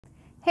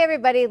Hey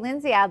everybody,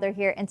 Lindsay Adler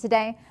here, and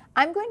today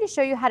I'm going to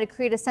show you how to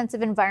create a sense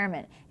of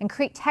environment and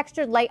create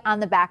textured light on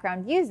the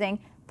background using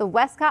the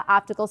Westcott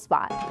Optical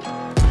Spot.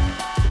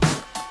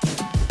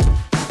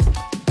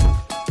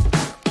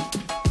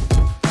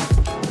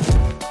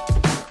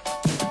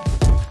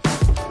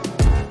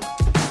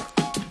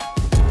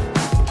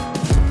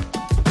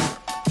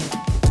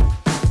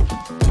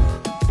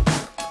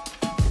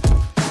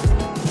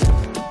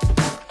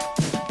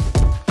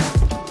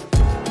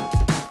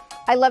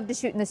 I love to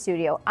shoot in the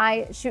studio.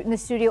 I shoot in the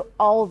studio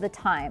all the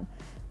time.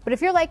 But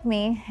if you're like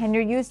me and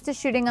you're used to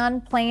shooting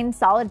on plain,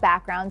 solid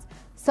backgrounds,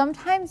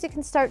 sometimes it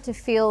can start to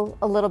feel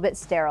a little bit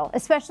sterile,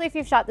 especially if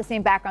you've shot the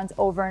same backgrounds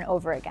over and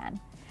over again.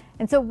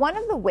 And so one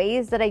of the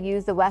ways that I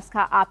use the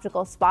Westcott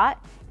Optical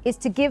Spot is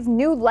to give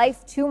new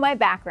life to my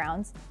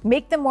backgrounds,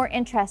 make them more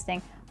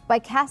interesting by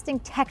casting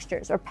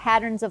textures or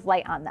patterns of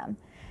light on them.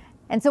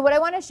 And so what I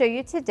want to show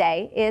you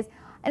today is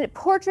a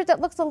portrait that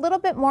looks a little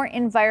bit more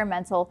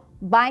environmental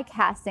by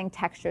casting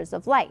textures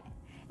of light.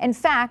 In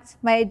fact,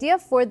 my idea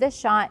for this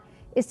shot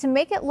is to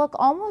make it look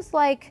almost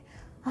like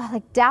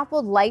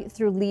dappled light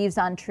through leaves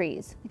on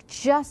trees,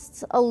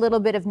 just a little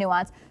bit of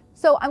nuance.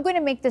 So I'm going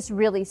to make this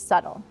really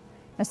subtle.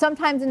 Now,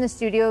 sometimes in the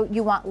studio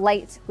you want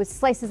light with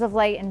slices of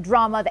light and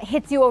drama that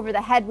hits you over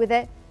the head with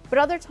it, but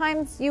other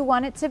times you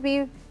want it to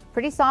be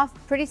pretty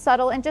soft, pretty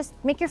subtle, and just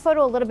make your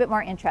photo a little bit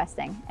more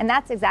interesting. And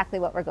that's exactly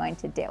what we're going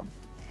to do.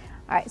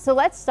 All right, so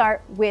let's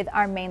start with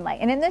our main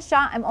light. And in this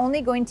shot, I'm only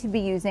going to be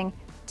using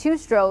 2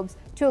 strobes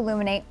to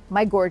illuminate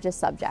my gorgeous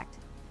subject.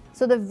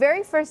 So the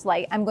very first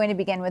light I'm going to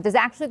begin with is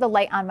actually the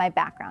light on my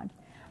background.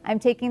 I'm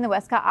taking the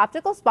Westcott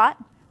Optical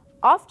Spot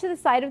off to the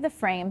side of the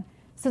frame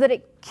so that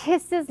it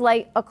kisses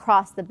light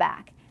across the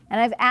back.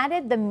 And I've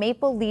added the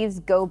maple leaves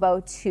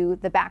gobo to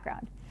the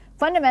background.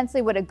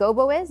 Fundamentally, what a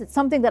gobo is, it's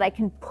something that I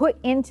can put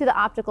into the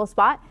optical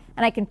spot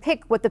and I can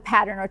pick what the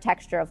pattern or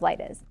texture of light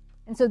is.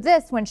 And so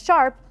this, when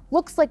sharp,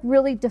 looks like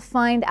really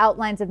defined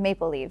outlines of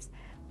maple leaves.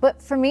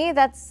 But for me,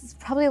 that's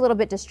probably a little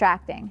bit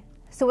distracting.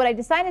 So what I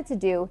decided to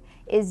do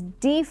is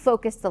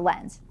defocus the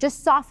lens,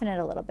 just soften it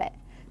a little bit.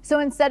 So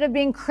instead of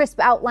being crisp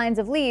outlines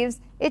of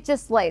leaves, it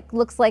just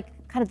looks like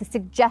kind of the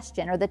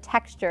suggestion or the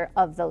texture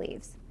of the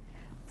leaves.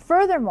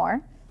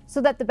 Furthermore, so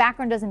that the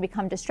background doesn't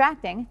become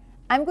distracting,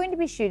 I'm going to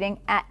be shooting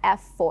at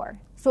f4.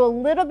 So a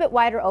little bit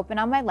wider open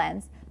on my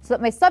lens so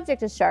that my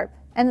subject is sharp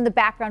and then the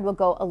background will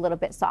go a little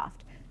bit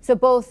soft. So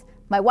both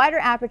my wider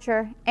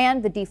aperture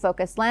and the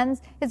defocused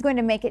lens is going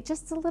to make it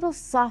just a little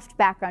soft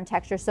background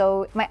texture,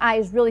 so my eye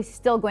is really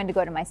still going to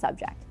go to my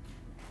subject.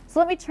 So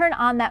let me turn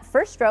on that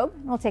first strobe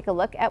and we'll take a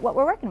look at what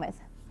we're working with.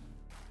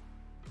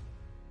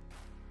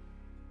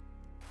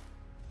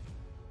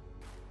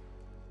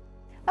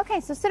 Okay,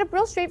 so sit up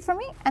real straight for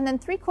me and then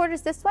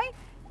 3/4 this way,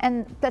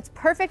 and that's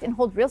perfect, and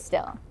hold real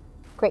still.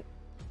 Great.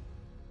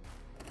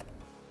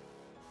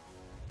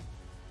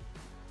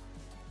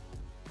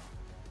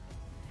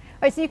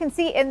 All right, so you can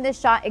see in this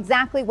shot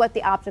exactly what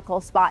the optical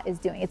spot is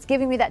doing. It's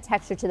giving me that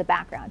texture to the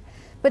background.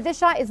 But this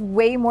shot is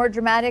way more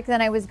dramatic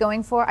than I was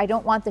going for. I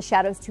don't want the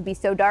shadows to be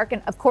so dark,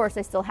 and of course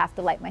I still have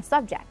to light my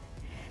subject.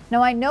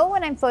 Now I know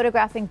when I'm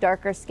photographing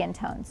darker skin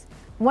tones,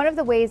 one of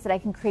the ways that I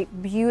can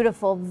create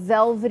beautiful,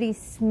 velvety,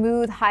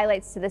 smooth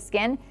highlights to the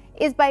skin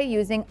is by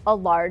using a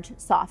large,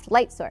 soft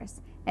light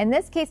source. In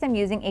this case, I'm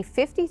using a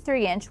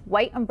 53-inch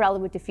white umbrella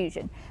with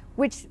diffusion,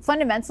 which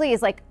fundamentally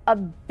is like a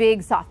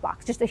big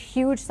softbox, just a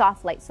huge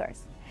soft light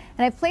source.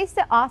 And I've placed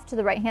it off to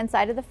the right-hand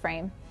side of the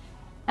frame,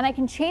 and I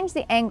can change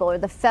the angle or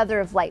the feather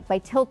of light by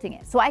tilting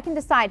it. So I can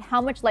decide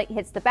how much light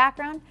hits the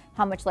background,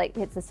 how much light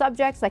hits the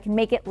subject, so I can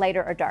make it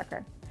lighter or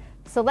darker.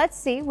 So let's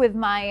see, with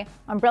my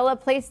umbrella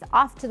placed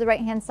off to the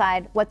right-hand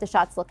side, what the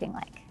shot's looking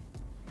like.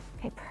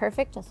 Okay,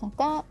 perfect, just like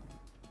that.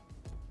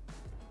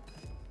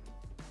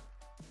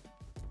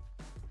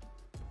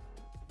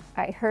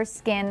 All right, her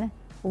skin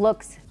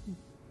looks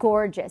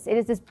gorgeous. It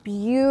is this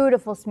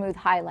beautiful smooth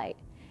highlight.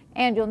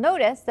 And you'll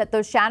notice that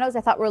those shadows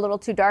I thought were a little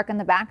too dark in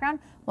the background,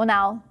 well,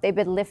 now they've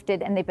been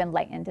lifted and they've been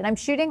lightened. And I'm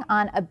shooting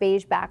on a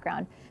beige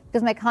background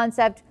because my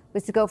concept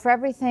was to go for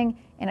everything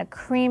in a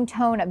cream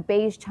tone, a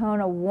beige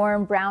tone, a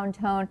warm brown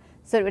tone,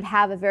 so it would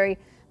have a very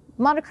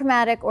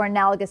monochromatic or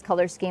analogous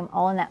color scheme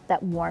all in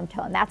that warm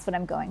tone. That's what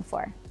I'm going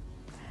for.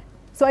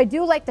 So I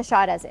do like the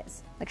shot as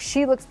is. Like,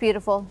 she looks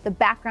beautiful, the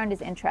background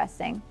is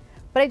interesting.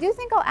 But I do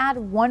think I'll add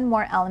one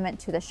more element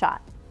to the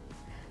shot.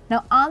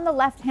 Now on the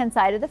left-hand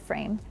side of the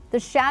frame, the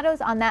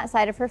shadows on that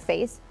side of her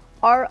face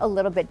are a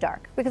little bit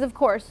dark because of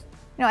course,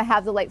 I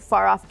have the light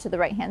far off to the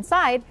right-hand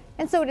side,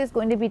 and so it is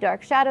going to be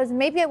dark shadows. And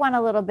maybe I want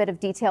a little bit of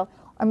detail,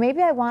 or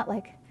maybe I want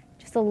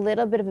just a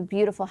little bit of a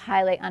beautiful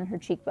highlight on her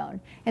cheekbone.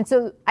 And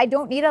so I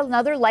don't need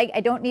another light, I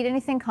don't need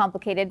anything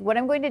complicated. What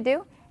I'm going to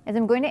do is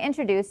I'm going to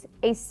introduce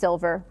a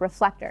silver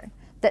reflector.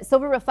 That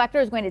silver reflector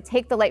is going to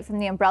take the light from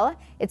the umbrella,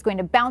 it's going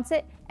to bounce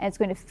it, and it's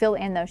going to fill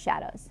in those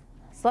shadows.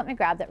 So let me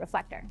grab that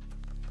reflector.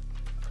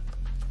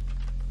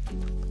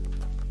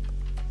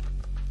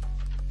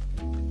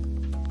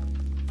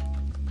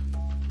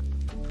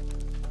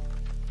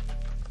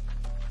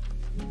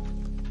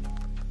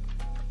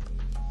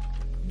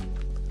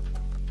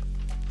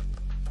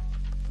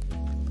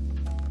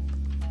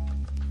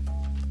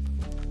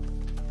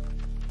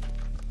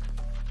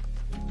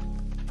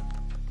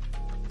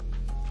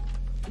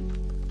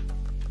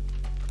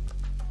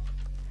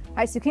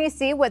 right, so can you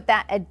see what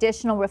that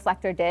additional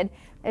reflector did?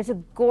 There's a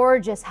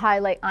gorgeous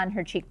highlight on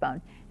her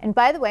cheekbone. And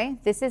by the way,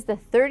 this is the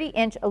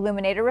 30-inch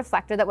illuminator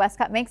reflector that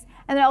Westcott makes,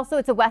 and then also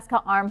it's a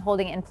Westcott arm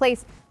holding it in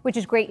place, which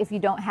is great if you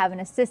don't have an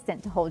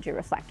assistant to hold your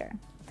reflector.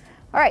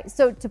 All right,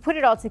 so to put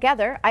it all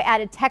together, I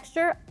added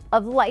texture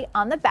of light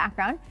on the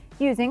background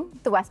using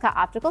the Westcott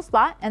Optical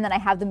Spot, and then I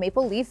have the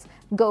maple leaf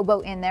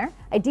gobo in there.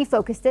 I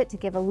defocused it to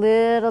give a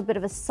little bit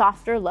of a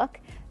softer look.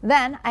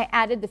 Then I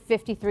added the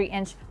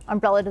 53-inch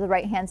umbrella to the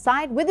right-hand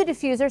side with the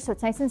diffuser so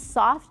it's nice and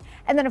soft.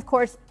 And then of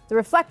course the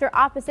reflector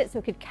opposite so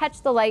it could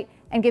catch the light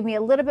and give me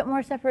a little bit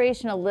more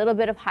separation, a little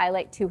bit of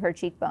highlight to her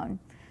cheekbone.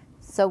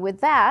 So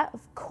with that, of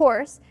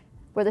course,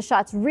 where the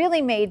shot's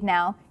really made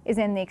now is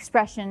in the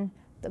expression,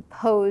 the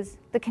pose,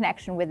 the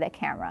connection with the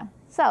camera.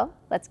 So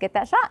let's get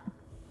that shot.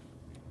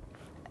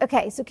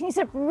 Okay, so can you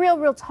sit up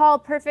real tall?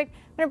 Perfect.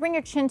 I'm gonna bring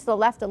your chin to the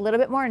left a little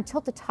bit more and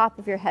tilt the top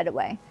of your head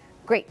away.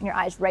 Great, and your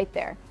eyes right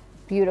there.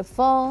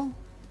 Beautiful.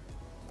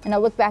 And now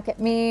look back at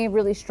me,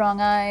 really strong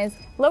eyes.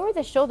 Lower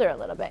the shoulder a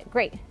little bit,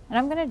 great. And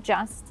I'm gonna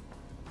just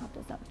pop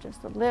this up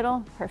just a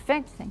little.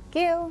 Perfect, thank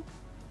you.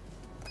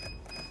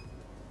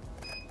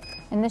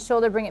 And this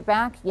shoulder, bring it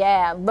back.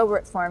 Yeah, lower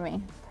it for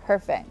me.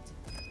 Perfect.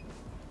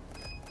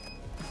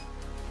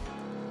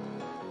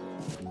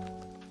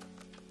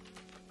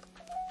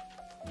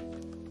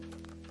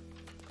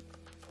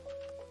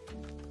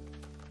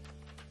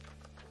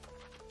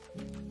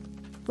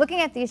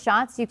 Looking at these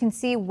shots, you can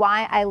see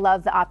why I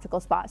love the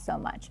Optical Spot so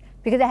much,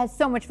 because it has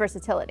so much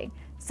versatility.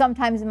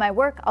 Sometimes in my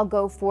work, I'll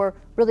go for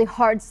really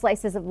hard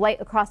slices of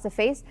light across the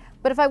face,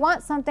 but if I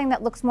want something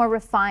that looks more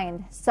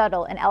refined,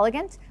 subtle, and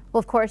elegant, well,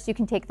 of course, you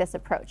can take this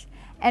approach.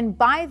 And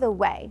by the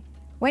way,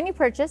 when you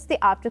purchase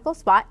the Optical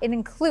Spot, it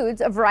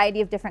includes a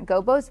variety of different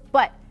gobos,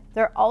 but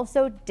there are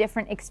also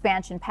different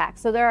expansion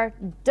packs. So there are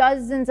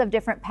dozens of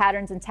different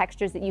patterns and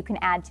textures that you can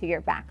add to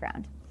your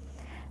background.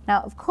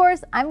 Now, of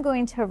course, I'm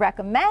going to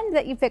recommend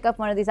that you pick up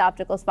one of these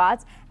Optical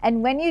Spots,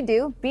 and when you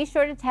do, be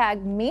sure to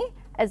tag me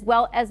as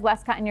well as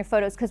Westcott in your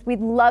photos because we'd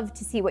love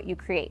to see what you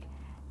create.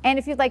 And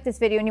if you like this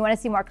video and you want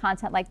to see more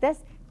content like this,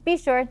 be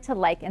sure to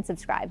like and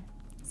subscribe.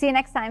 See you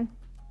next time.